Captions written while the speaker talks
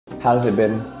how's it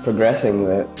been progressing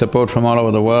with… Support from all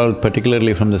over the world,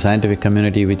 particularly from the scientific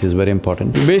community, which is very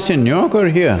important. You're based in New York or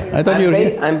here? I thought you were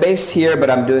here. I'm based here, but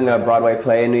I'm doing a Broadway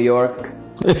play in New York.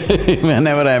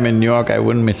 Whenever I'm in New York, I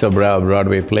wouldn't miss a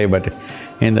Broadway play, but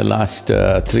in the last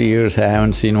 3 years, I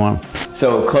haven't seen one.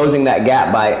 So closing that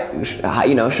gap by,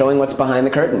 showing what's behind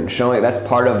the curtain, that's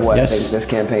part of what I think this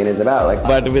campaign is about.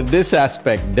 But with this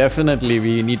aspect, definitely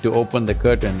we need to open the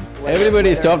curtain. Everybody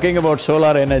is talking about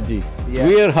solar energy. Yeah.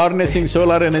 We are harnessing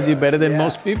solar energy better than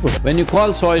most people. When you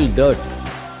call soil dirt,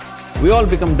 we all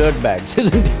become dirt bags,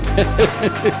 isn't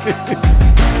it?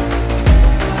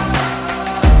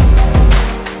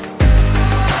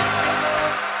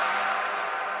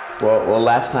 Well,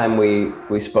 last time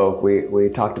we spoke, we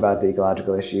talked about the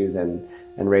ecological issues and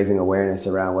raising awareness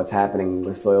around what's happening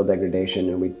with soil degradation,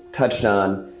 and we touched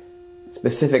on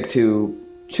specific to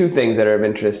two things that are of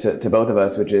interest to both of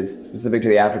us, which is specific to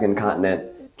the African continent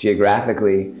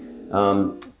geographically,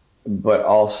 but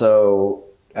also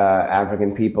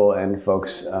African people and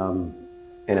folks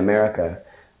in America.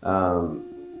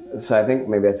 So I think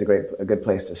maybe that's a good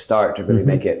place to start to really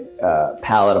make it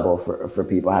palatable for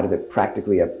people. How does it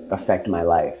practically affect my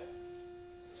life?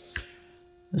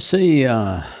 See,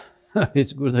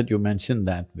 it's good that you mentioned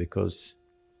that, because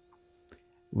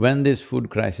when this food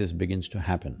crisis begins to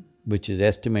happen, which is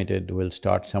estimated will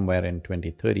start somewhere in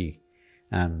 2030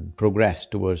 and progress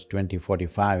towards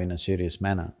 2045 in a serious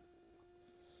manner,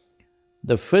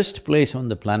 the first place on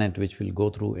the planet which will go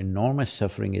through enormous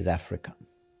suffering is Africa.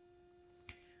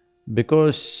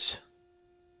 Because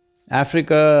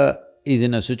Africa is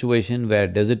in a situation where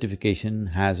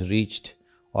desertification has reached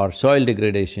or soil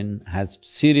degradation has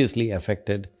seriously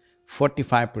affected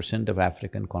 45% of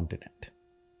African continent.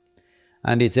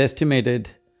 And it's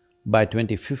estimated by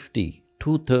 2050,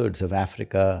 2/3 of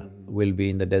Africa will be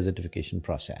in the desertification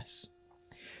process.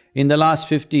 In the last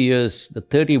 50 years, the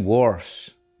 30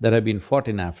 wars that have been fought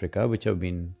in Africa, which have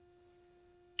been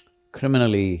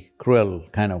criminally cruel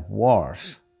kind of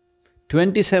wars,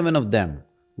 27 of them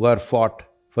were fought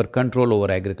for control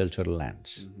over agricultural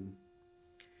lands.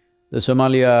 The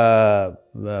Somalia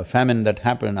famine that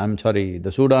happened…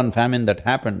 the Sudan famine that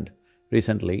happened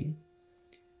recently,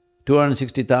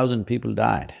 260,000 people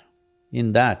died.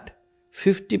 In that,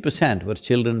 50% were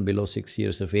children below 6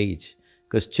 years of age,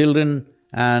 because children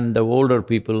and the older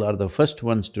people are the first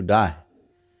ones to die.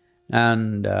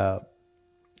 And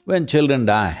when children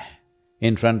die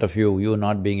in front of you, you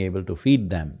not being able to feed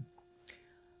them,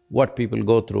 what people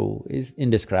go through is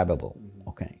indescribable,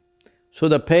 okay? So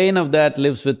the pain of that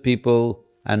lives with people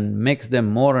and makes them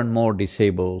more and more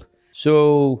disabled.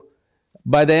 So,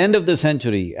 by the end of the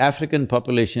century, African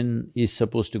population is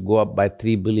supposed to go up by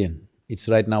 3 billion. It's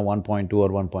right now 1.2 or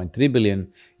 1.3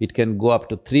 billion, it can go up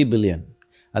to 3 billion.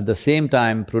 At the same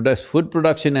time, food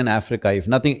production in Africa,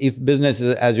 if business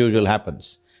as usual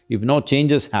happens, if no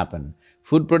changes happen,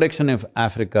 food production in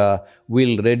Africa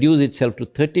will reduce itself to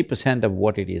 30% of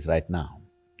what it is right now.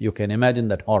 You can imagine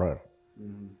that horror.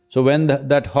 So when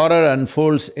that horror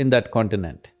unfolds in that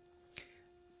continent,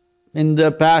 in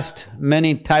the past,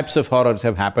 many types of horrors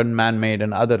have happened, man-made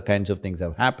and other kinds of things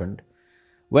have happened.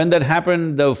 When that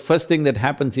happened, the first thing that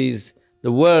happens is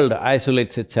the world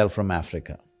isolates itself from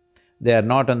Africa. They are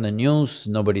not on the news,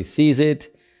 nobody sees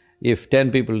it. If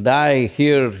 10 people die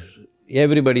here,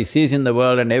 everybody sees in the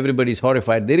world and everybody is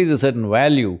horrified. There is a certain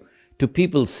value to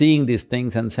people seeing these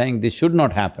things and saying this should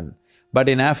not happen. But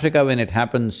in Africa, when it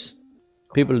happens,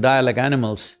 people die like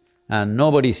animals and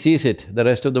nobody sees it, the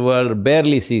rest of the world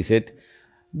barely sees it.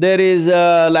 There is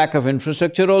a lack of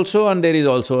infrastructure also, and there is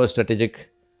also a strategic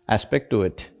aspect to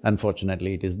it.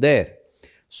 Unfortunately, it is there.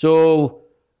 So,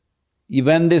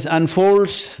 when this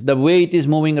unfolds, the way it is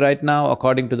moving right now,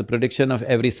 according to the prediction of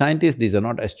every scientist, these are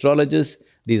not astrologers,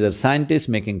 these are scientists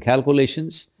making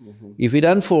calculations. If it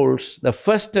unfolds, the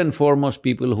first and foremost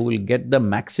people who will get the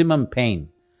maximum pain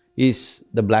is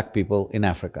the black people in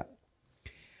Africa.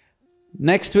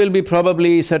 Next will be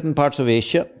probably certain parts of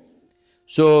Asia.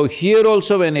 So here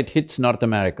also when it hits North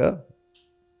America,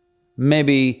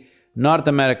 maybe North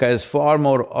America is far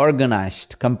more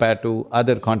organized compared to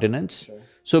other continents. Sure.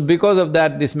 So because of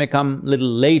that, this may come little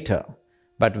later,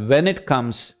 but when it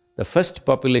comes, the first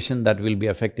population that will be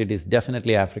affected is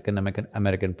definitely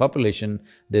African-American population.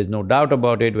 There's no doubt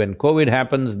about it. When COVID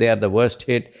happens, they are the worst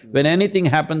hit. When anything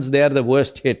happens, they are the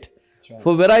worst hit. That's right.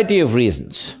 For a variety of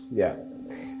reasons. Yeah.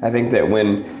 I think that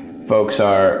when folks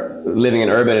are living in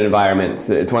urban environments,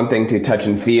 it's one thing to touch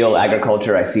and feel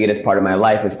agriculture. I see it as part of my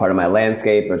life, as part of my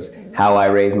landscape, as how I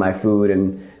raise my food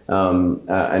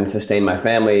and sustain my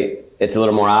family. it's a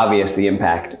little more obvious the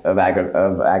impact of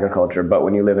agriculture. But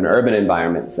when you live in urban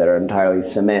environments that are entirely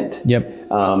cement,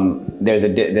 there's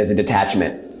a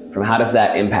detachment from how does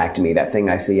that impact me? That thing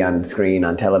I see on screen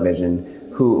on television.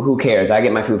 Who cares? I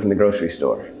get my food from the grocery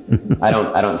store. I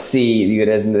don't see you.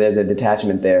 There's a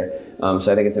detachment there.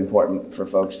 So I think it's important for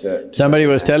folks to. Somebody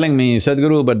was telling me,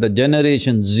 Sadhguru, but the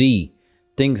Generation Z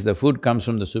thinks the food comes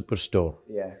from the superstore.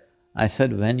 Yeah. I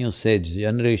said, when you say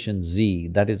Generation Z,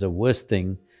 that is the worst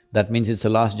thing. That means it's the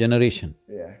last generation.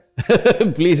 Yeah.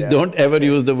 Please don't ever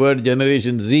use the word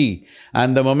Generation Z.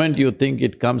 And the moment you think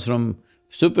it comes from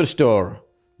superstore,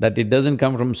 that it doesn't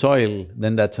come from soil,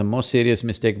 then that's the most serious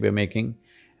mistake we're making.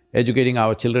 Educating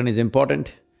our children is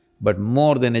important, but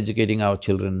more than educating our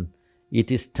children,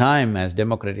 it is time as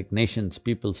democratic nations,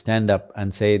 people stand up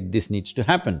and say, this needs to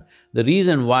happen. The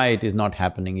reason why it is not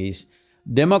happening is,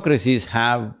 democracies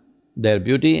have their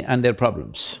beauty and their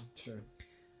problems. Sure.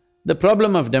 The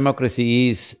problem of democracy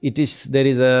is, there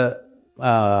is a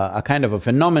kind of a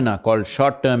phenomena called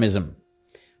short-termism.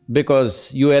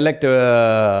 Because you elect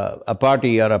a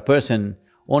party or a person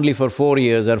only for 4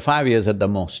 years or 5 years at the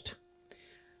most.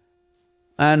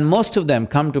 And most of them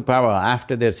come to power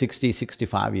after they're 60,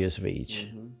 65 years of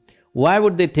age. Why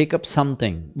would they take up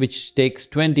something which takes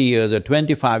 20 years or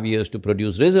 25 years to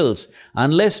produce results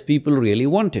unless people really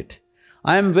want it?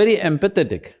 I am very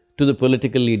empathetic to the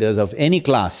political leaders of any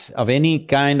class, of any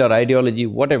kind or ideology,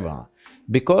 whatever,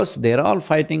 because they're all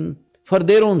fighting for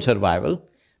their own survival,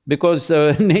 because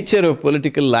the nature of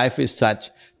political life is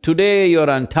such, today you're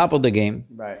on top of the game.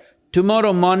 Right.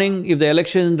 Tomorrow morning, if the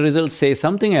election results say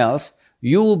something else,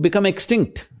 you become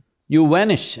extinct, you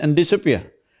vanish and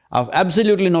disappear, of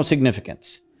absolutely no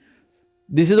significance.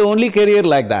 This is the only career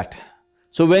like that.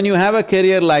 So when you have a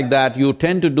career like that, you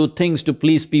tend to do things to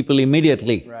please people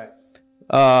immediately.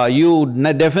 Right. You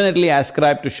definitely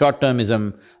ascribe to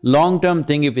short-termism. Long-term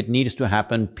thing, if it needs to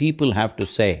happen, people have to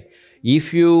say,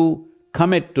 if you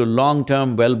commit to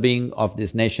long-term well-being of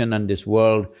this nation and this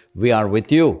world, we are with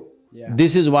you. Yeah.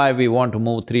 This is why we want to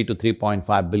move 3 to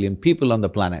 3.5 billion people on the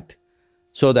planet,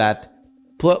 so that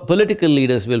political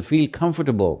leaders will feel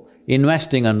comfortable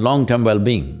investing on long-term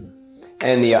well-being.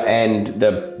 And the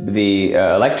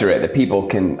electorate, the people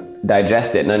can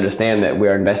digest it and understand that we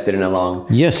are invested in a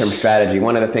long-term strategy.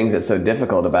 One of the things that's so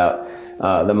difficult about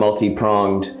the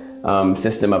multi-pronged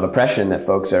system of oppression that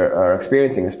folks are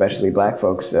experiencing, especially black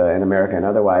folks in America and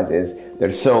otherwise, is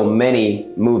there's so many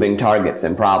moving targets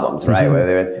and problems, right?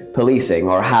 Whether it's policing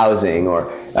or housing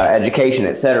or education,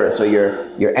 etc. So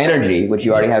your energy, which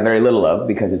you already have very little of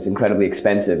because it's incredibly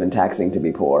expensive and taxing to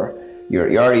be poor,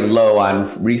 you're already low on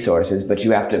resources, but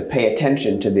you have to pay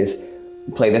attention to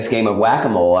play this game of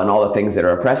whack-a-mole on all the things that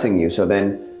are oppressing you. So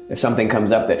then if something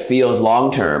comes up that feels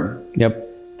long-term,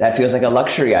 that feels like a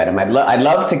luxury item. I'd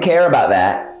love to care about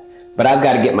that, but I've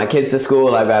got to get my kids to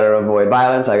school, I've got to avoid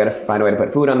violence, I've got to find a way to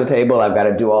put food on the table, I've got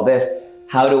to do all this.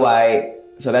 How do I…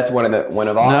 So that's one of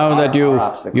our Now that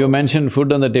obstacles. you mentioned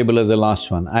food on the table as the last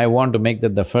one, I want to make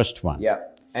that the first one. Yeah,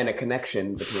 and a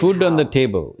connection between food on the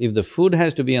table. If the food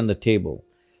has to be on the table,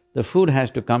 the food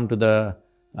has to come to the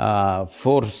on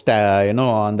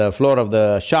the floor of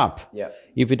the shop. Yeah.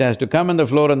 If it has to come on the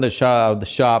floor of the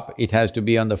shop, it has to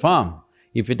be on the farm.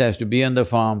 If it has to be on the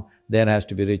farm, there has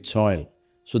to be rich soil.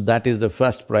 So that is the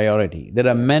first priority. There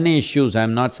are many issues,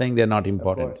 I'm not saying they're not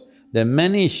important. There are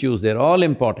many issues, they're all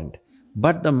important.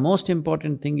 But the most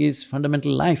important thing is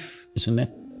fundamental life, isn't it?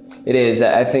 It is.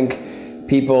 I think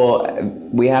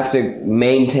we have to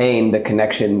maintain the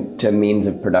connection to means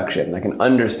of production, like an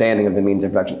understanding of the means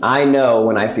of production. I know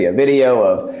when I see a video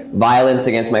of violence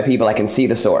against my people, I can see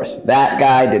the source. That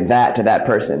guy did that to that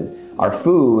person. Our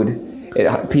food,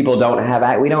 people don't have…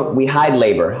 we hide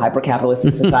labor.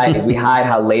 Hyper-capitalistic societies, we hide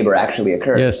how labor actually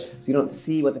occurs. Yes. So you don't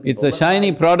see what the people It's a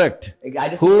shiny product.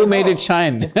 Who made it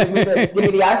shine? Just give me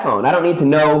the iPhone. I don't need to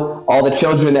know all the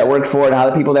children that worked for it, how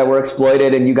the people that were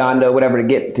exploited in Uganda, whatever,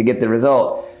 to get the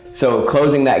result. So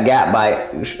closing that gap by,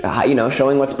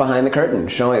 showing what's behind the curtain,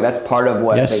 that's part of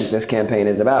what I think this campaign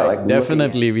is about. Like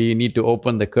definitely we need to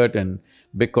open the curtain,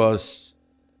 because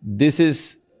this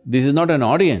is not an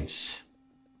audience.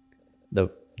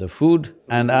 The food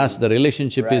and us, the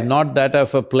relationship is not that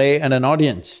of a play and an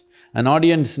audience. An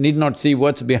audience need not see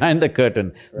what's behind the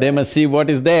curtain. They must see what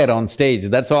is there on stage,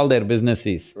 that's all their business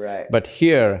is. But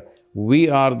here, we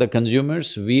are the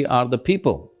consumers, we are the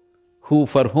people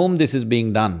for whom this is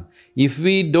being done. If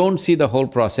we don't see the whole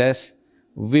process,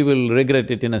 we will regret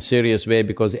it in a serious way,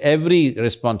 because every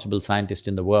responsible scientist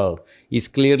in the world is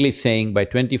clearly saying by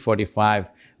 2045,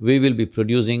 we will be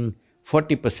producing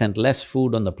 40% less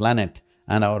food on the planet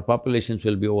and our populations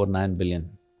will be over 9 billion.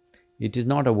 It is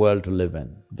not a world to live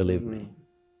in, believe me.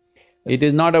 It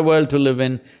is not a world to live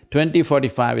in.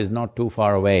 2045 is not too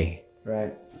far away.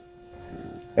 Right.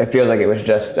 It feels like it was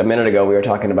just a minute ago we were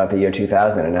talking about the year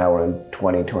 2000 and now we're in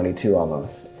 2022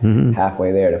 almost.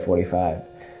 Halfway there to 45.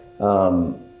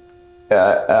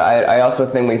 I also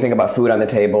think when you think about food on the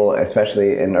table,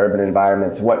 especially in urban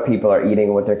environments, what people are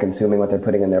eating, what they're consuming, what they're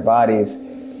putting in their bodies,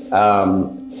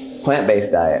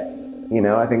 plant-based diet. You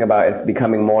know, I think about it's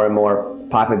becoming more and more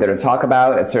popular to talk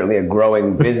about. It's certainly a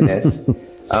growing business.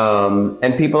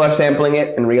 And people are sampling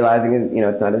it and realizing it, you know,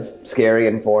 it's not as scary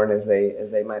and foreign as they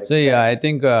might expect. So yeah, I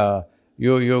think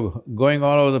you're going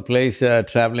all over the place,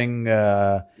 traveling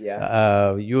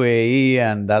UAE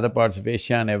and the other parts of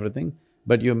Asia and everything,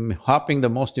 but you're hopping the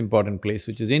most important place,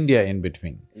 which is India in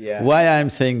between. Yeah. Why I'm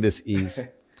saying this is,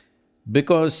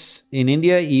 because in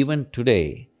India even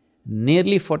today,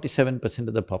 nearly 47%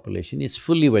 of the population is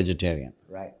fully vegetarian.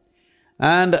 Right.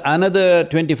 And another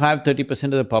 25–30%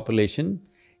 of the population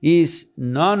is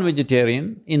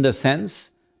non-vegetarian in the sense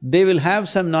they will have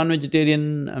some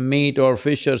non-vegetarian meat or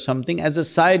fish or something as a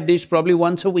side dish probably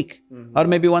once a week or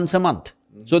maybe once a month.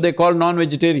 So they call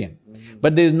non-vegetarian.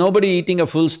 But there's nobody eating a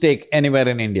full steak anywhere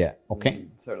in India, okay?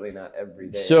 Certainly not every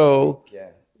day. So,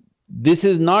 this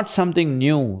is not something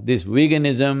new. This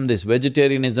veganism, this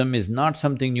vegetarianism is not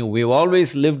something new. We've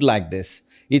always lived like this.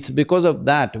 It's because of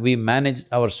that we managed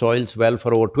our soils well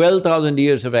for over 12,000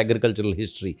 years of agricultural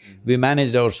history. We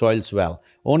managed our soils well.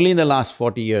 Only in the last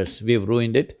 40 years we've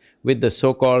ruined it with the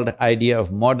so-called idea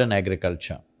of modern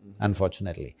agriculture,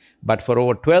 unfortunately. But for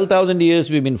over 12,000 years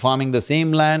we've been farming the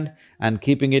same land and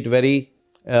keeping it very,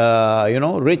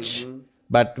 rich.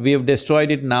 But we've destroyed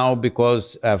it now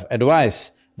because of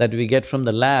advice that we get from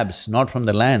the labs, not from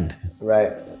the land.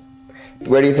 Right.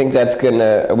 Where do you think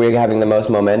we're having the most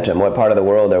momentum? What part of the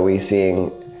world are we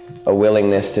seeing a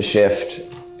willingness to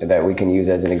shift that we can use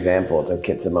as an example to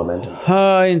get some momentum?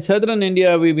 In southern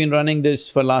India, we've been running this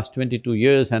for last 22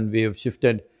 years and we have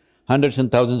shifted hundreds and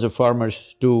thousands of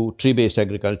farmers to tree-based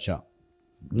agriculture.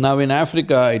 Now in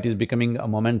Africa, it is becoming a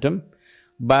momentum,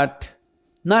 but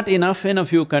not enough in a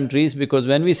few countries, because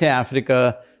when we say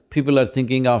Africa, people are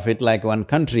thinking of it like one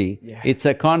country. It's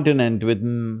a continent with,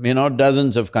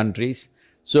 dozens of countries.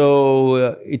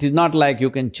 So, it is not like you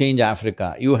can change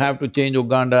Africa. You have to change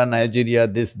Uganda, Nigeria,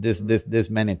 this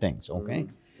many things, okay?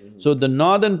 So, the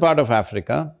northern part of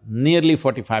Africa, nearly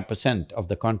 45% of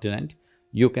the continent,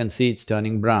 you can see it's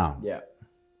turning brown.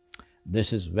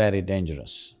 This is very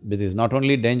dangerous. This is not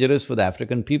only dangerous for the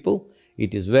African people,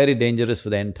 it is very dangerous for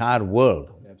the entire world.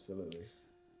 Absolutely.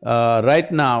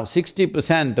 Right now,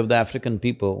 60% of the African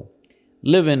people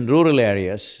live in rural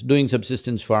areas doing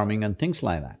subsistence farming and things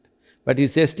like that. But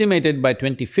it's estimated by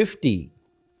 2050,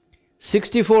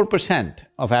 64%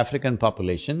 of African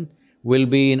population will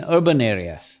be in urban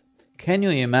areas. Can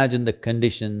you imagine the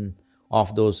condition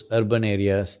of those urban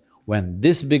areas when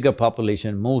this bigger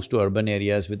population moves to urban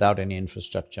areas without any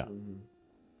infrastructure?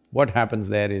 What happens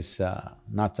there is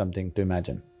not something to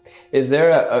imagine. Is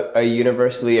there a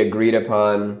universally agreed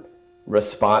upon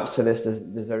response to this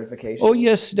desertification? Oh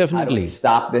yes, definitely. How do we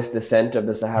stop this descent of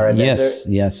the Sahara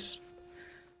Desert? Yes.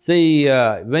 See,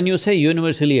 when you say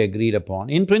universally agreed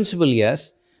upon, in principle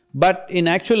yes, but in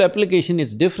actual application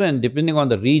it's different depending on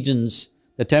the regions,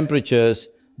 the temperatures,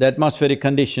 the atmospheric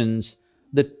conditions,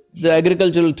 the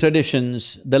agricultural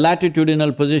traditions, the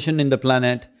latitudinal position in the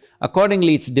planet.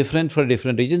 Accordingly, it's different for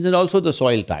different regions and also the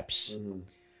soil types.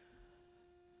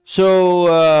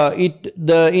 So,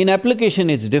 in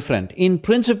application it's different. In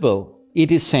principle,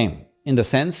 it is same in the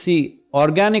sense, see,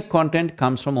 organic content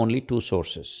comes from only two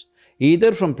sources,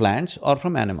 either from plants or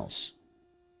from animals.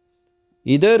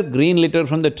 Either green litter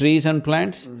from the trees and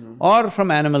plants or from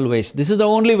animal waste. This is the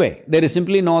only way, there is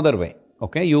simply no other way,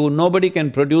 okay? Nobody can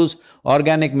produce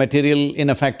organic material in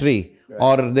a factory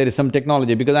or there is some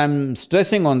technology, because I'm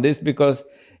stressing on this because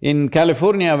in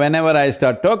California, whenever I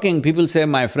start talking, people say,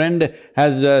 my friend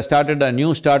has started a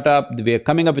new startup, we are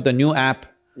coming up with a new app.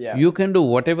 You can do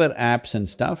whatever apps and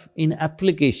stuff, in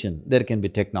application there can be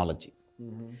technology.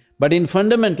 But in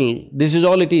fundamental, this is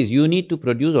all it is, you need to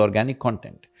produce organic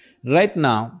content. Right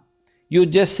now, you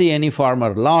just see any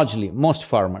farmer, largely, most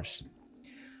farmers,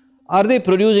 are they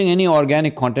producing any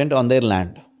organic content on their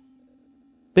land?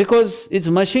 Because it's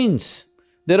machines,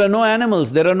 there are no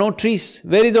animals, there are no trees,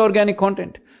 where is the organic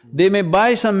content? They may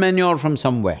buy some manure from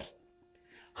somewhere.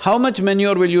 How much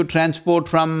manure will you transport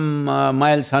from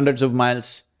miles, hundreds of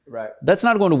miles? That's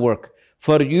not going to work.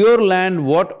 For your land,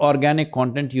 what organic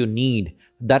content you need,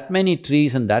 that many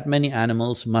trees and that many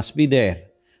animals must be there.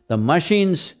 The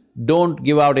machines don't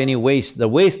give out any waste, the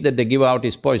waste that they give out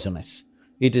is poisonous.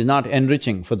 it is not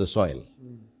enriching for the soil.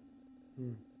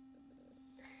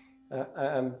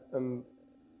 I'm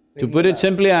To put it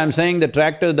simply, I'm saying the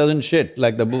tractor doesn't shit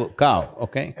like the cow,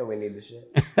 okay? and we need the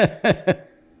shit.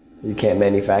 You can't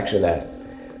manufacture that.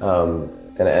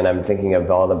 And I'm thinking of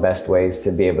all the best ways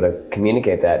to be able to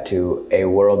communicate that to a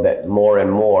world that more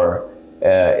and more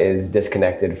is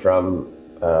disconnected from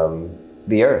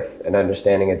the earth and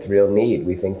understanding its real need.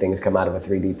 We think things come out of a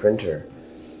 3D printer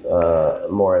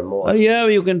more and more. Yeah,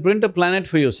 you can print a planet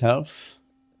for yourself,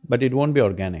 but it won't be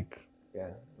organic. Yeah,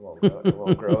 it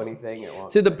won't grow anything, it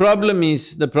won't… See, the problem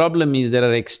is there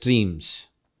are extremes.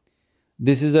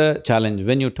 This is a challenge.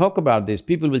 When you talk about this,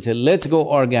 people will say, let's go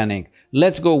organic,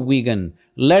 let's go vegan,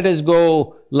 let us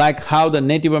go like how the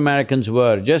Native Americans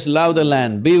were, just love the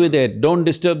land, be with it, don't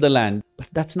disturb the land. But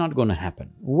that's not going to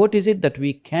happen. What is it that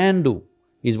we can do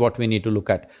is what we need to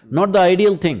look at, not the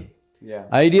ideal thing. Yeah.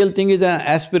 Ideal thing is an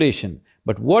aspiration,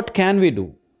 but what can we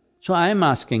do? So I'm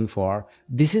asking for,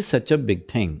 this is such a big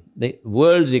thing. The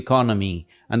world's economy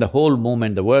and the whole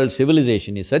movement, the world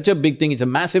civilization is such a big thing, it's a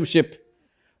massive ship.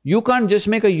 You can't just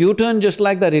make a U-turn just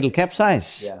like that, it'll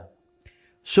capsize. Yeah.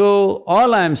 So,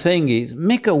 all I'm saying is,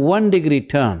 make a 1-degree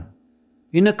turn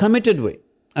in a committed way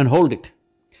and hold it.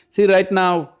 See, right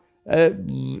now,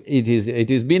 it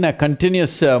has been a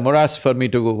continuous morass for me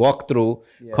to walk through.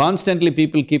 Yeah. Constantly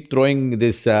people keep throwing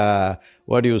this,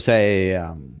 what do you say,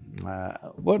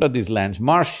 what are these lands?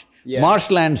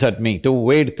 Marshlands at me to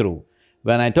wade through.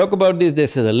 When I talk about this,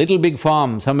 there's a little big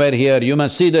farm somewhere here, you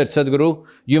must see that, Sadhguru,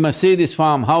 you must see this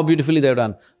farm, how beautifully they've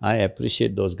done. I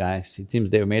appreciate those guys, it seems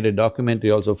they've made a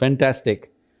documentary also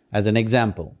fantastic as an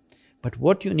example. But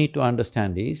what you need to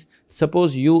understand is,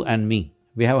 suppose you and me,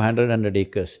 we have 100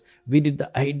 acres, we did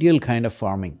the ideal kind of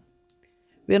farming.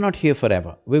 We are not here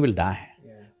forever, we will die.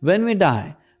 Yeah. When we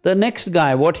die, the next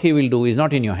guy, what he will do is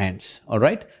not in your hands, all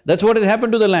right? That's what has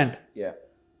happened to the land. Yeah.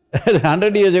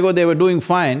 100 years ago they were doing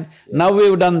fine, yeah. Now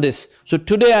we've done this. So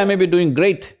today I may be doing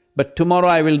great, but tomorrow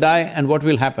I will die and what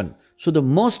will happen? So the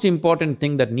most important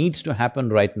thing that needs to happen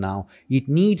right now, it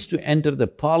needs to enter the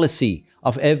policy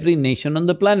of every nation on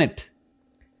the planet.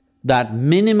 That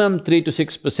minimum 3 to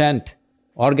 6%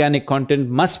 organic content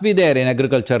must be there in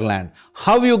agriculture land.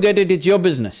 How you get it, it's your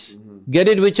business. Get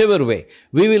it whichever way.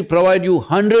 We will provide you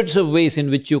hundreds of ways in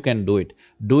which you can do it.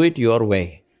 Do it your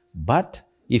way. But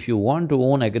if you want to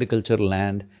own agricultural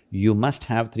land, you must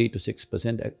have 3 to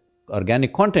 6%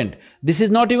 organic content. This is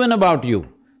not even about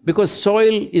you, because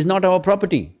soil is not our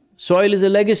property. Soil is a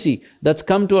legacy that's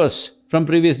come to us from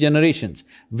previous generations.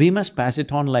 We must pass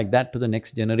it on like that to the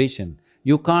next generation.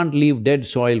 You can't leave dead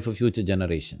soil for future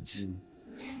generations.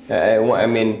 I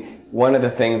mean, one of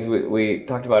the things we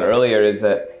talked about earlier is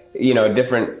that, you know,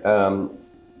 different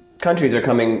countries are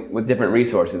coming with different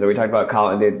resources. We talked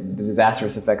about the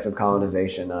disastrous effects of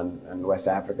colonization on West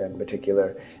Africa in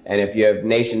particular. And if you have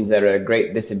nations that are at a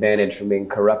great disadvantage from being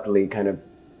corruptly kind of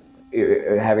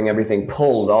having everything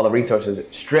pulled, all the resources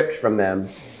stripped from them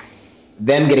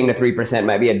getting to 3%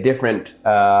 might be a different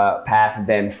path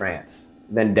than France,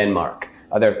 than Denmark.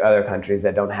 Other countries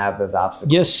that don't have those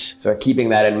obstacles. Yes. So keeping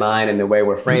that in mind and the way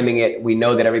we're framing it, we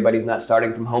know that everybody's not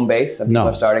starting from home base. Some people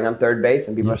are starting on third base,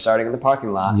 some people are starting in the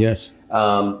parking lot. Yes.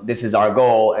 This is our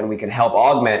goal, and we can help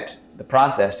augment the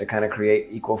process to kind of create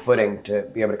equal footing to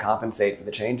be able to compensate for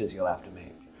the changes you'll have to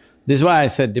make. This is why I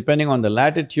said, depending on the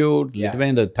latitude, depending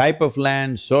on the type of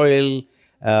land, soil,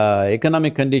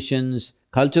 economic conditions,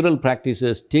 cultural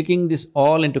practices, taking this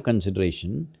all into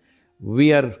consideration,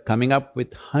 we are coming up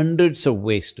with hundreds of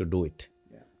ways to do it.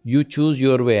 Yeah. You choose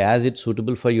your way as it's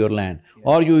suitable for your land,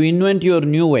 or you invent your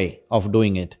new way of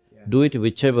doing it. Yeah. Do it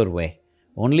whichever way.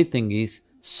 Only thing is,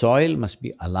 soil must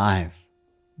be alive.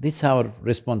 This is our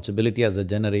responsibility as a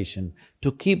generation,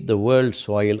 to keep the world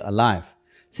soil alive.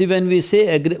 See, when we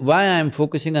say why I am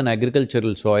focusing on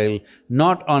agricultural soil,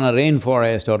 not on a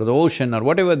rainforest or the ocean or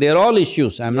whatever, they're all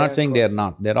issues. I'm not saying they're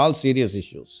not, they're all serious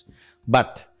issues.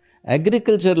 But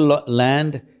agricultural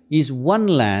land is one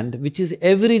land which is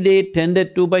every day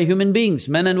tended to by human beings,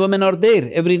 men and women are there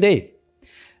every day.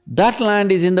 That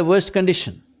land is in the worst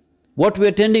condition. What we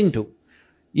are tending to.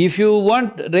 If you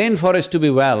want rainforest to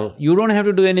be well, you don't have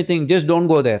to do anything, just don't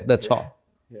go there, that's all.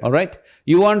 All right?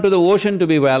 You want to the ocean to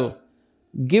be well,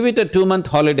 give it a 2-month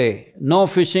holiday, no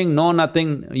fishing, no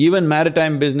nothing, even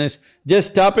maritime business,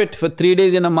 just stop it for 3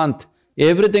 days in a month,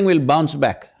 everything will bounce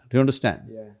back, do you understand?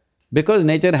 Yeah. Because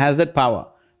nature has that power.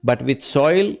 But with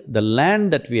soil, the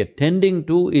land that we are tending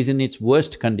to is in its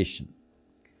worst condition.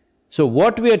 So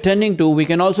what we are tending to, we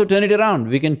can also turn it around.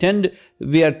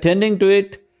 We are tending to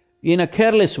it in a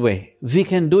careless way. We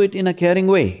can do it in a caring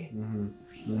way.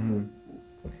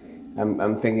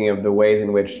 I'm thinking of the ways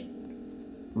in which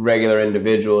regular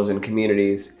individuals and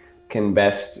communities can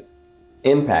best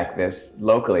impact this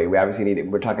locally. We obviously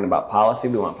we're talking about policy.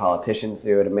 We want politicians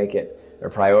to make it a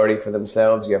priority for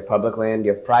themselves. You have public land,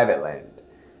 you have private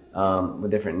land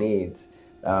with different needs.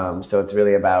 So it's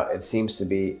really about, it seems to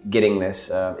be getting this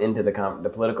into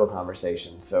the political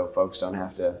conversation, so folks don't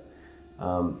have to,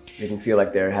 they can feel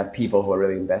like they have people who are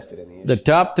really invested in the issue. The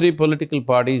top 3 political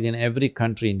parties in every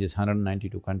country in these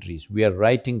 192 countries, we are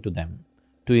writing to them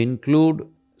to include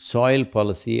soil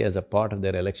policy as a part of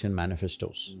their election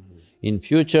manifestos. In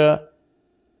future,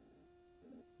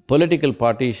 political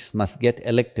parties must get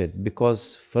elected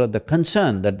because for the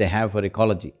concern that they have for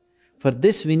ecology. For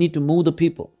this, we need to move the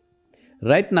people.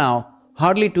 Right now,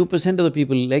 hardly 2% of the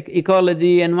people, like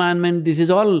ecology, environment, this is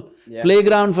all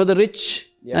playground for the rich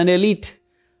and elite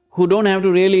who don't have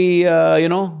to really,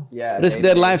 risk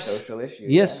their lives. Social issues.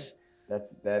 Yes.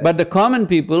 Yeah. But the common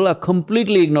people are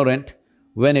completely ignorant.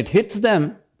 When it hits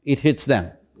them, it hits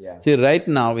them. Yeah. See, right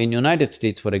now in United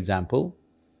States, for example,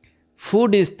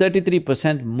 food is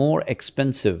 33% more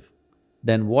expensive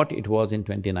than what it was in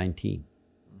 2019.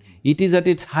 It is at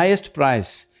its highest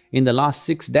price in the last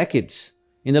 6 decades.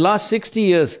 In the last 60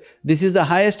 years, this is the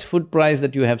highest food price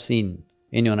that you have seen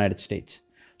in United States.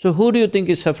 So who do you think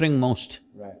is suffering most?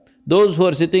 Right. Those who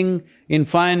are sitting in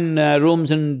fine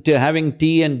rooms and having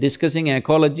tea and discussing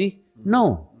ecology?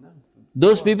 No.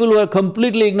 Those people who are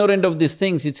completely ignorant of these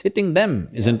things, it's hitting them,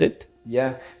 isn't it?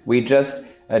 Yeah. We just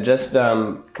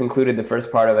concluded the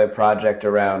first part of a project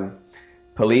around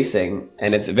policing,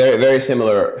 and it's a very, very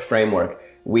similar framework.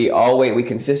 We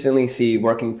consistently see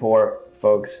working poor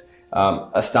folks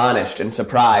astonished and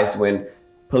surprised when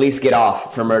police get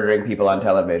off for murdering people on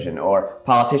television, or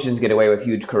politicians get away with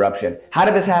huge corruption. How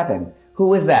did this happen?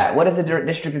 Who is that? What is a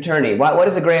district attorney? What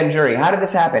is a grand jury? How did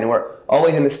this happen? We're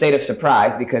always in the state of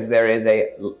surprise because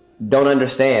don't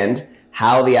understand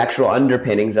how the actual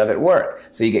underpinnings of it work.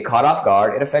 So you get caught off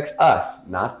guard. It affects us,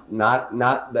 not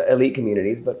the elite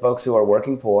communities, but folks who are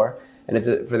working poor. And it's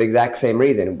for the exact same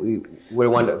reason. We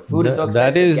wonder, food is so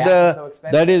expensive, gas is so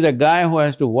expensive. That is a guy who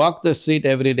has to walk the street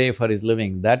every day for his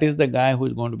living. That is the guy who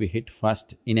is going to be hit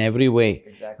first in every way.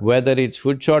 Exactly. Whether it's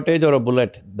food shortage or a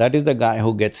bullet, that is the guy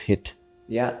who gets hit.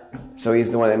 Yeah, so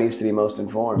he's the one that needs to be most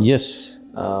informed. Yes.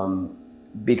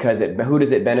 Because who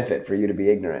does it benefit for you to be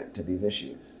ignorant to these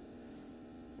issues?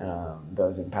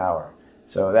 Those in power.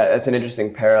 So that's an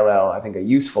interesting parallel, I think a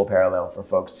useful parallel for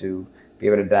folks to be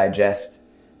able to digest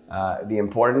the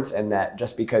importance, and that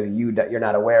just because you're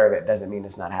not aware of it doesn't mean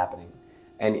it's not happening.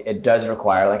 And it does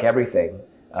require, like everything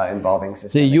involving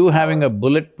systemic See, you power. having a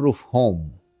bulletproof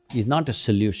home is not a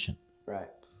solution. Right.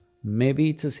 Maybe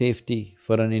it's a safety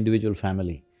for an individual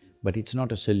family, but it's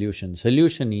not a solution.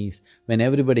 Solution is when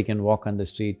everybody can walk on the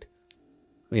street,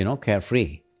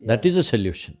 carefree. Yeah. That is a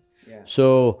solution. Yeah.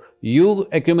 So, you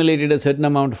accumulated a certain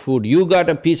amount of food, you got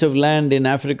a piece of land in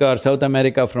Africa or South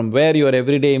America from where you are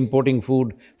every day importing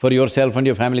food for yourself and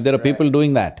your family. There are people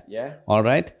doing that. Yeah. All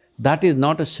right? That is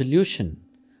not a solution.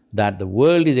 That the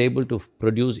world is able to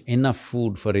produce enough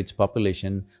food for its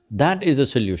population, that is a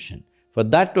solution. For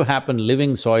that to happen,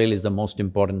 living soil is the most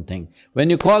important thing. When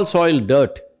you call soil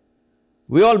dirt,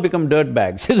 we all become dirt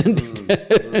bags, isn't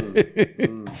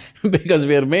it? Because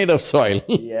we are made of soil.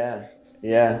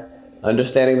 Yeah.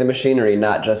 Understanding the machinery,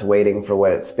 not just waiting for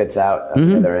what it spits out at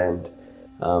the other end.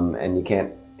 And you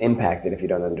can't impact it if you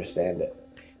don't understand it.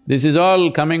 This is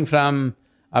all coming from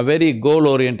a very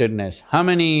goal-orientedness. How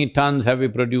many tons have we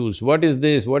produced? What is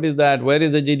this? What is that? Where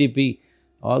is the GDP?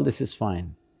 All this is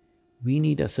fine. We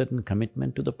need a certain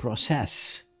commitment to the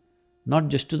process, not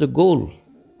just to the goal.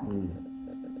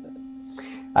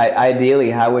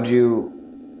 Ideally, what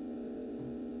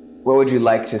would you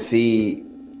like to see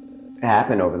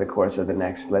happen over the course of the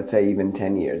next, let's say, even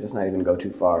 10 years? Let's not even go too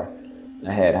far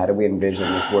ahead. How do we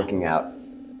envision this working out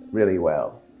really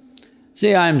well?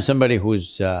 See, I'm somebody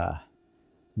who's,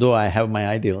 though I have my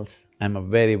ideals, I'm a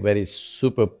very, very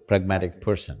super pragmatic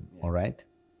person, all right?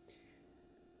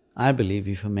 I believe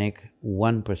if you make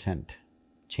 1%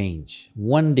 change,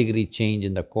 1 degree change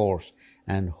in the course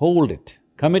and hold it,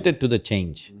 committed to the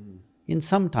change, in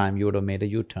some time you would have made a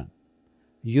U-turn.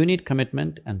 You need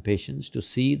commitment and patience to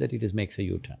see that it makes a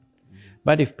U-turn.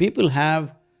 But if people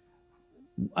have…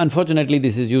 Unfortunately,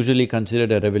 this is usually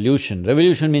considered a revolution.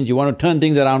 Revolution means you want to turn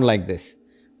things around like this.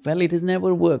 Well, it has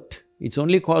never worked. It's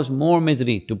only caused more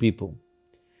misery to people.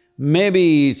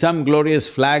 Maybe some glorious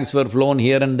flags were flown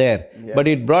here and there, but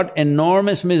it brought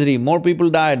enormous misery. More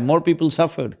people died, more people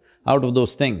suffered out of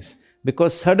those things.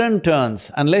 Because sudden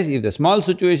turns, unless if the small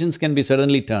situations can be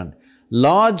suddenly turned,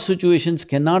 large situations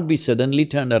cannot be suddenly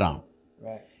turned around.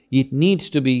 Right. It needs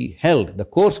to be held, the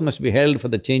course must be held for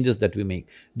the changes that we make.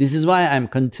 This is why I'm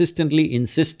consistently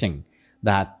insisting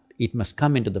that it must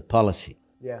come into the policy.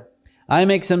 Yeah. I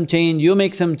make some change, you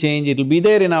make some change, it'll be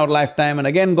there in our lifetime and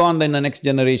again gone in the next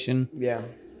generation. Yeah.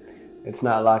 It's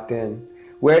not locked in.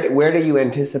 Where do you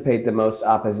anticipate the most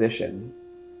opposition?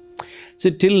 So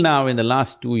till now, in the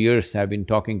last 2 years, I've been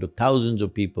talking to thousands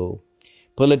of people,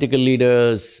 political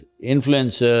leaders,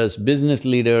 influencers, business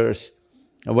leaders,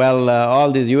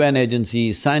 all these UN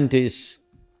agencies, scientists.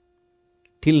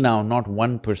 Till now, not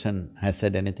one person has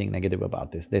said anything negative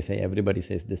about this. They say, everybody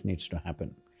says this needs to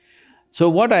happen. So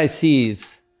what I see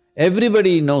is,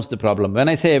 everybody knows the problem. When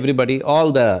I say everybody,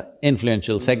 all the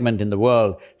influential segment in the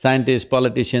world, scientists,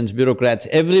 politicians, bureaucrats,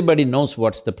 everybody knows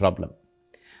what's the problem.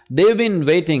 They've been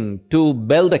waiting to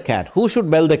bell the cat. Who should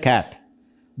bell the cat?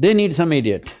 They need some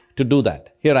idiot to do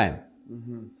that. Here I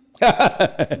am.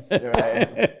 Here I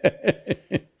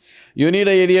am. You need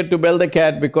an idiot to bell the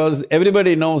cat because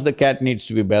everybody knows the cat needs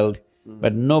to be belled,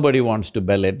 but nobody wants to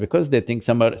bell it because they think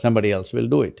somebody else will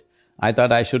do it. I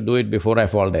thought I should do it before I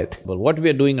fall dead. But what we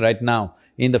are doing right now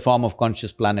in the form of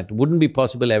conscious planet wouldn't be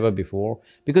possible ever before,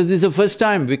 because this is the first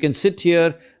time we can sit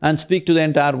here and speak to the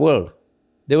entire world.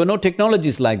 There were no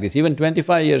technologies like this. Even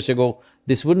 25 years ago,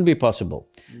 this wouldn't be possible.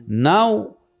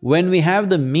 Now, when we have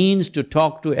the means to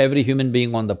talk to every human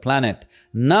being on the planet,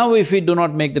 now if we do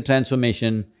not make the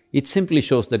transformation, it simply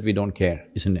shows that we don't care,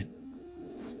 isn't it?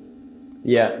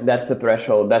 Yeah, that's the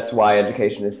threshold. That's why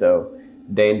education is so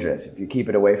dangerous. If you keep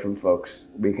it away from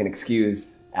folks, we can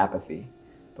excuse apathy.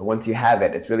 But once you have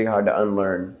it, it's really hard to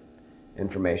unlearn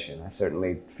information. I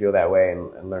certainly feel that way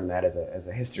and learn that as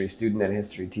a history student and a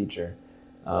history teacher.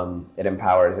 It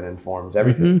empowers and informs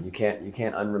everything. You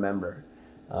can't unremember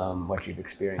what you've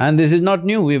experienced. And this is not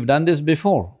new, we've done this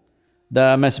before.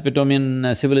 The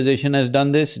Mesopotamian civilization has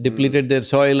done this, depleted their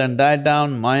soil and died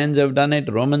down. Mayans have done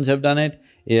it, Romans have done it,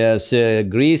 yes,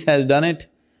 Greece has done it.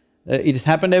 It's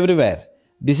happened everywhere.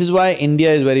 This is why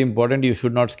India is very important. You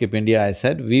should not skip India, I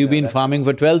said. We've been farming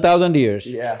for 12,000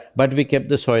 years, but we kept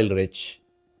the soil rich.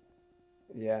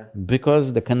 Yeah.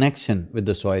 Because the connection with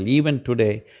the soil, even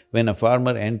today, when a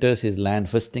farmer enters his land,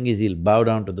 first thing is he'll bow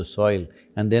down to the soil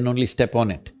and then only step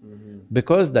on it.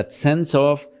 Because that sense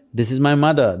of, this is my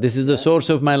mother, this is the source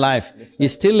of my life,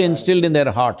 is still instilled in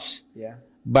their hearts. Yeah.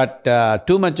 But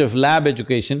too much of lab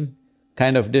education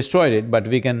kind of destroyed it, but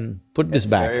we can put this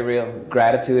back. It's very real.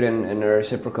 Gratitude and a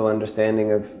reciprocal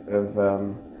understanding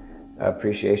of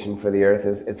appreciation for the earth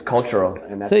it's cultural,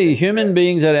 and that's… See, human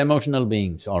beings are emotional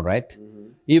beings, all right?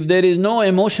 If there is no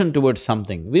emotion towards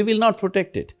something, we will not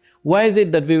protect it. Why is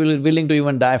it that we will be willing to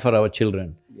even die for our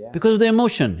children? Because of the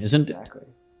emotion, isn't it? Exactly.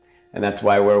 And that's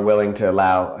why we're willing to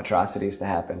allow atrocities to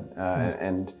happen,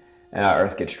 and our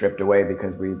earth gets stripped away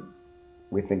because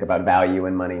we think about value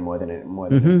and money more than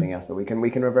anything else. But we can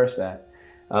reverse that.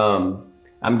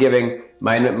 I'm giving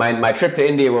my trip to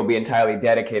India will be entirely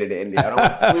dedicated to India. I don't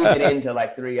want to squeeze it into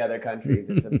like 3 other countries.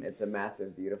 It's a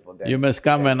massive, beautiful day. You must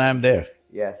come when I'm there.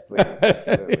 Yes, please,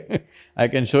 absolutely. I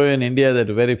can show you in India that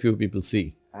very few people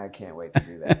see. I can't wait to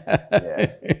do that.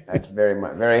 Yeah, that's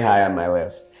very high on my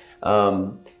list.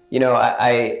 You know,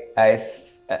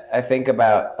 I think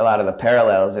about a lot of the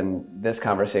parallels in this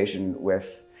conversation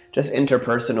with just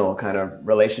interpersonal kind of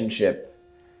relationship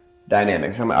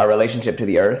dynamics, from our relationship to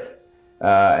the earth,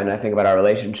 and I think about our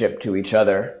relationship to each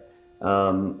other,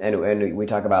 and we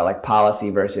talk about like policy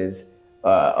versus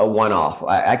a one-off.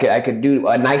 I could do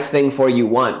a nice thing for you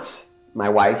once, my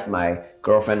wife, my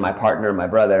girlfriend, my partner, my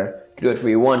brother, could do it for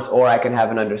you once, or I can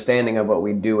have an understanding of what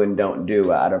we do and don't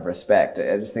do out of respect.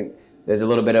 I just think there's a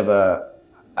little bit of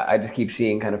I just keep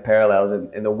seeing kind of parallels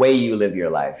in the way you live your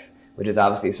life, which is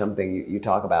obviously something you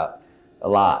talk about a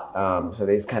lot. So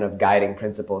these kind of guiding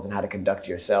principles in how to conduct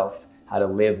yourself, how to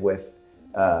live with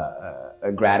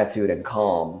a gratitude and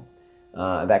calm,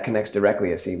 that connects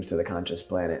directly, it seems, to the conscious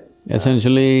planet.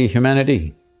 Essentially,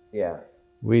 humanity. Yeah.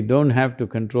 We don't have to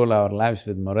control our lives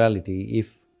with morality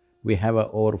if we have an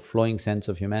overflowing sense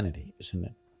of humanity, isn't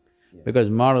it? Yeah.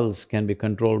 Because morals can be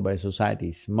controlled by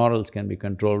societies, morals can be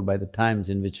controlled by the times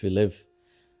in which we live,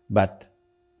 but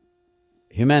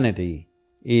humanity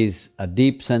is a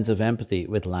deep sense of empathy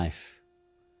with life,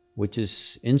 which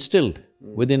is instilled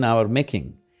within our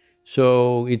making.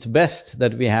 So it's best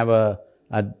that we have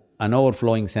an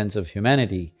overflowing sense of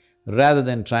humanity rather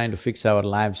than trying to fix our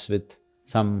lives with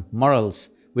some morals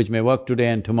which may work today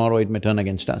and tomorrow it may turn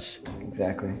against us.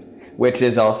 Exactly. Which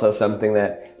is also something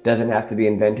that doesn't have to be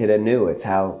invented anew. It's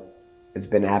how it's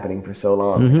been happening for so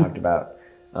long. We talked about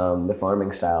the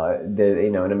farming style.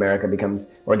 In America becomes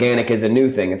organic is a new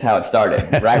thing. It's how it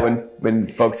started, right? When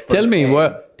folks first Tell me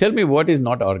came. tell me what is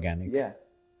not organic? Yeah.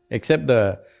 Except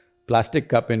the plastic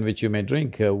cup in which you may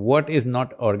drink, what is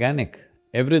not organic?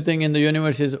 Everything in the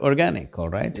universe is organic, all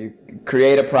right? You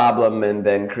create a problem and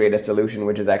then create a solution,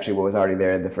 which is actually what was already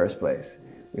there in the first place.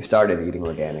 We started eating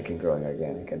organic and growing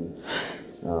organic, and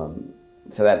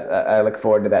so that I look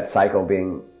forward to that cycle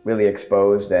being really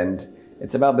exposed, and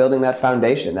it's about building that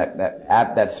foundation,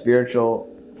 that spiritual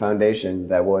foundation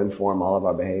that will inform all of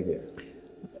our behavior.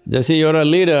 Jesse, you're a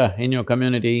leader in your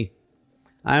community.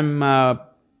 I'm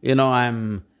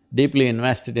deeply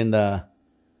invested in the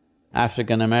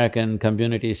African-American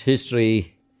community's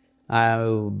history.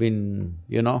 I've been,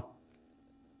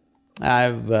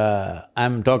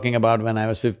 I'm talking about when I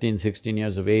was 15, 16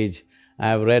 years of age,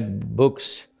 I've read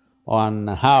books on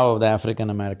how the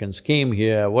African-Americans came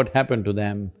here, what happened to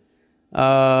them,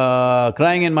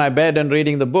 crying in my bed and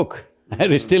reading the book.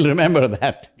 I still remember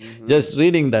that, just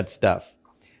reading that stuff.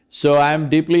 So I'm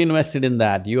deeply invested in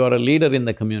that. You are a leader in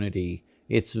the community.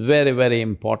 It's very, very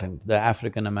important. The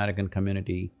African-American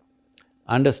community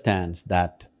understands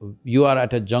that you are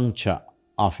at a juncture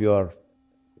of your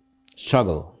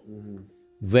struggle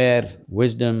where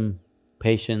wisdom,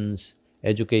 patience,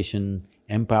 education,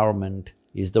 empowerment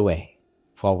is the way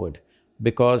forward,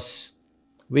 because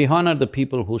we honor the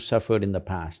people who suffered in the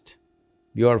past.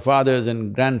 Your fathers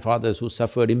and grandfathers who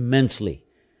suffered immensely,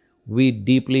 we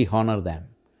deeply honor them.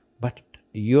 But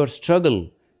your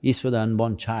struggle is for the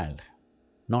unborn child,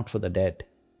 not for the dead.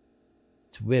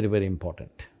 It's very, very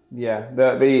important. Yeah,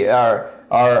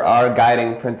 our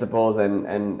guiding principles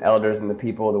and elders and the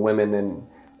people, the women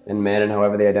and men, and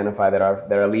however they identify that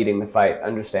are leading the fight,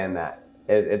 understand that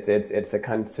it's a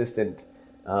consistent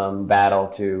battle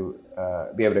to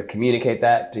be able to communicate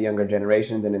that to younger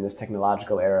generations, and in this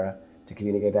technological era to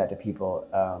communicate that to people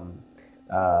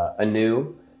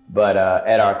anew. But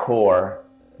at our core,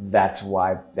 that's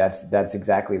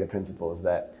exactly the principles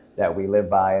that we live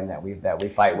by and that we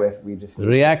fight with. We just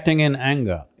reacting in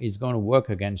anger is going to work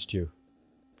against you.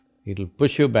 It'll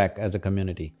push you back as a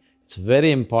community. It's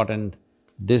very important.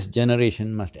 This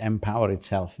generation must empower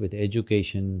itself with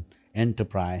education,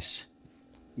 enterprise.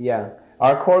 Yeah,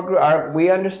 our core group, we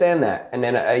understand that, and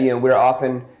then we're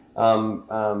often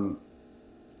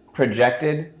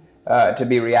projected to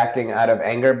be reacting out of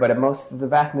anger, but the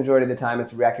vast majority of the time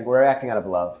we're reacting out of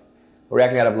love. We're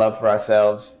reacting out of love for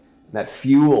ourselves. And that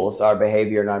fuels our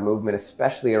behavior and our movement,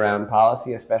 especially around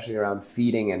policy, especially around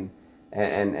feeding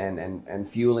and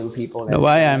fueling people. Now,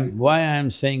 why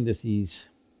I'm saying this is,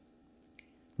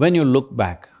 when you look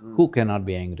back, who cannot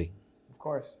be angry? Of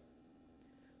course.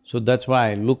 So that's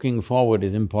why looking forward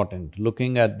is important,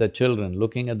 looking at the children,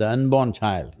 looking at the unborn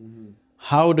child.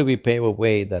 How do we pave a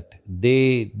way that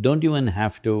they don't even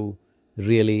have to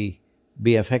really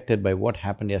be affected by what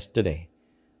happened yesterday?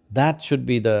 That should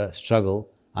be the struggle.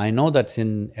 I know that's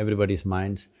in everybody's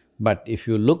minds, but if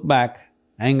you look back,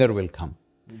 anger will come.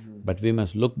 But we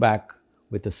must look back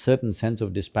with a certain sense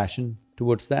of dispassion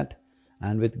towards that,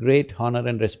 and with great honor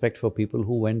and respect for people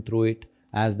who went through it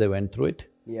as they went through it.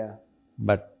 Yeah.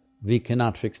 But we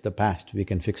cannot fix the past, we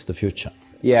can fix the future.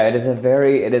 Yeah, it is a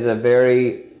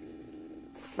very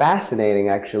fascinating,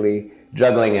 actually,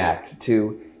 juggling act.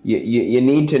 You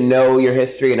need to know your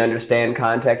history and understand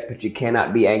context, but you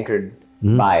cannot be anchored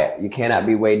by it. You cannot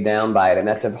be weighed down by it, and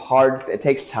that's it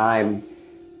takes time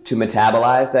to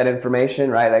metabolize that information,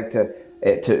 right? Like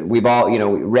we've all,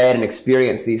 read and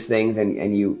experienced these things,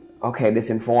 and okay, this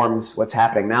informs what's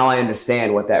happening. Now I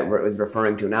understand what that was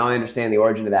referring to. Now I understand the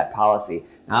origin of that policy.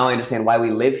 Now I understand why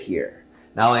we live here.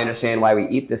 Now I understand why we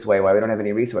eat this way, why we don't have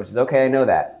any resources. Okay, I know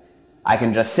that. I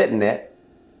can just sit in it,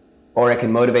 or it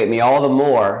can motivate me all the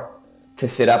more to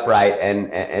sit upright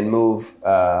and move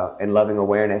in loving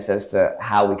awareness as to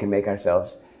how we can make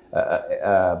ourselves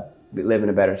live in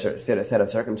a better set of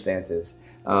circumstances.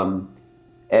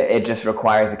 It just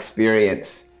requires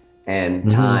experience and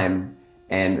time,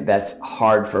 and that's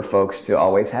hard for folks to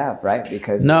always have, right?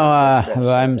 Because no,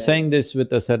 I'm saying this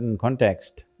with a certain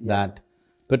context, that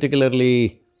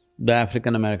particularly the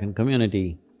African-American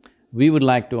community, we would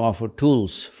like to offer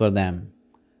tools for them,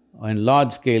 and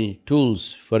large-scale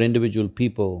tools for individual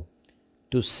people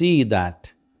to see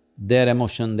that their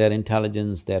emotion, their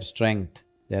intelligence, their strength,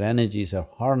 their energies are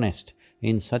harnessed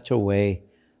in such a way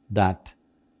that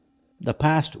the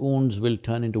past wounds will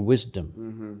turn into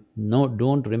wisdom. No,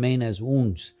 don't remain as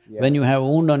wounds. When you have a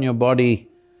wound on your body…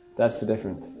 That's the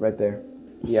difference, right there.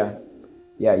 Yeah,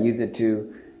 use it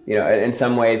to, in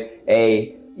some ways,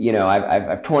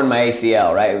 I've torn my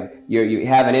ACL, right? You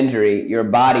have an injury, your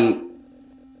body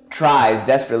tries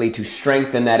desperately to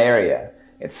strengthen that area.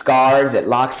 It scars, it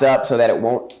locks up so that it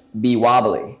won't be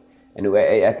wobbly. And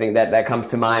I think that comes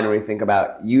to mind when we think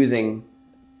about using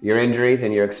your injuries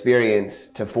and your experience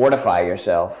to fortify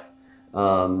yourself,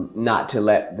 not to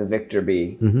let the victor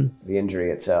be the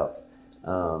injury itself.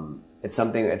 It's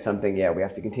something, yeah, we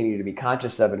have to continue to be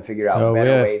conscious of and figure out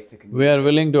better ways to communicate. We are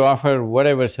willing to offer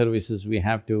whatever services we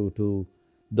have to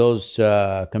those,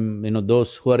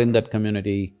 those who are in that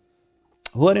community,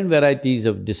 who are in varieties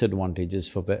of disadvantages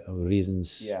for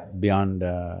reasons beyond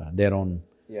their own,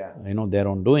 their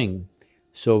own doing.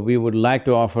 So we would like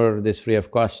to offer this free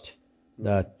of cost,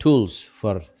 the tools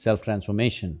for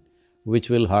self-transformation, which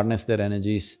will harness their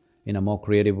energies in a more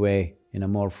creative way, in a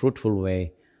more fruitful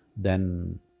way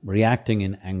than reacting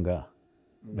in anger,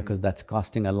 because that's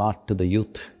costing a lot to the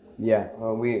youth. Yeah,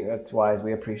 well, that's wise.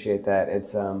 We appreciate that.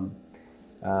 It's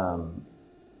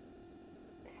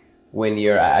when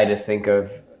I just think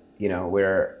of,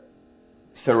 we're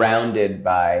surrounded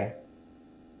by.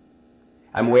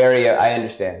 I'm wary of. I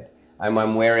understand.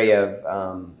 I'm wary of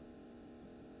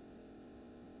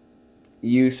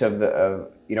use of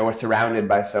we're surrounded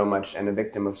by so much and a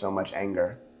victim of so much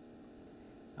anger.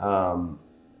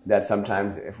 That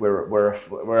sometimes if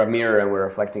we're a mirror and we're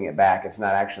reflecting it back, it's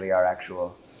not actually our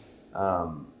actual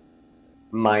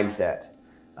mindset.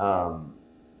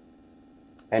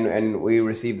 And we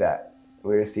receive that.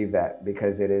 We receive that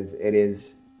because it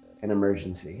is an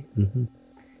emergency.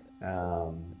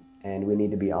 And we need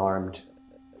to be armed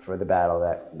for the battle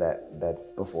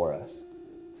that's before us.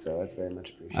 So that's very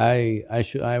much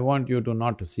appreciated. I want you to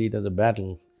not to see it as a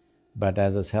battle, but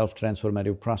as a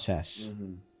self-transformative process.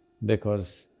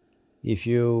 Because if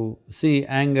you see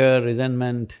anger,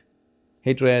 resentment,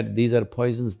 hatred, these are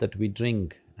poisons that we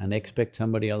drink and expect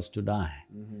somebody else to die.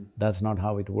 That's not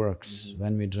how it works.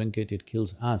 When we drink it, it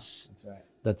kills us. That's right.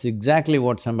 That's exactly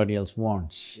what somebody else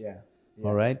wants.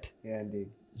 All right? Yeah, indeed.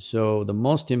 So the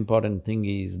most important thing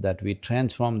is that we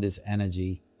transform this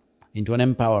energy into an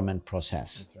empowerment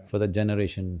process for the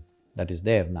generation that is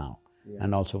there now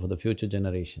and also for the future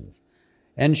generations.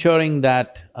 Ensuring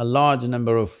that a large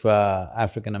number of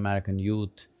African-American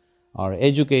youth are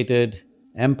educated,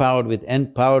 empowered with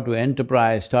power to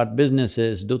enterprise, start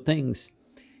businesses, do things,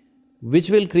 which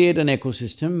will create an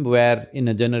ecosystem where in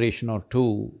a generation or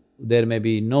two, there may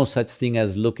be no such thing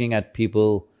as looking at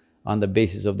people on the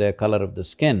basis of their color of the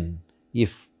skin.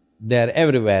 If they're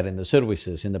everywhere in the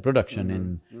services, in the production,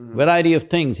 in variety of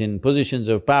things, in positions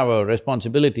of power,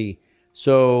 responsibility,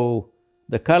 so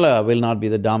the color will not be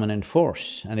the dominant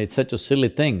force. And it's such a silly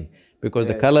thing because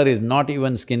the color is not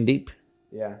even skin deep.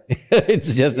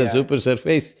 It's just a super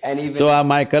surface. And even so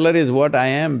my color is what I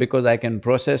am because I can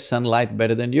process sunlight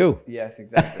better than you. Yes,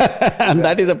 exactly. And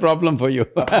that is a problem for you.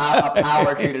 a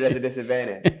power treated as a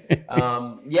disadvantage.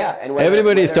 And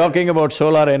everybody is talking about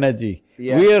solar energy.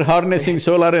 We are harnessing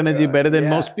solar energy better than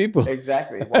most people.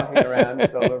 Exactly, walking around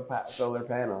solar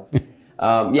panels.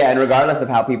 And regardless of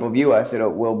how people view us,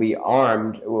 we'll be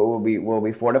armed. We'll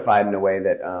be fortified in a way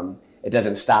that it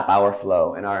doesn't stop our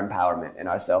flow and our empowerment and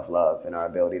our self-love and our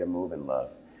ability to move in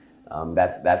love.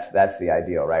 That's the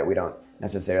ideal, right? We don't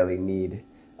necessarily need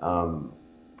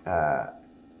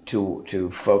to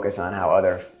focus on how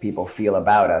other people feel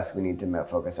about us. We need to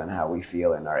focus on how we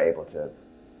feel and are able to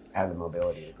have the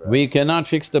mobility to grow. We cannot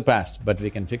fix the past, but we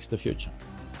can fix the future.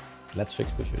 Let's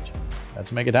fix the future.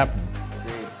 Let's make it happen.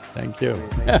 Agreed. Thank you.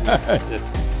 Agreed. Thank you.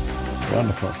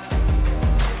 Wonderful.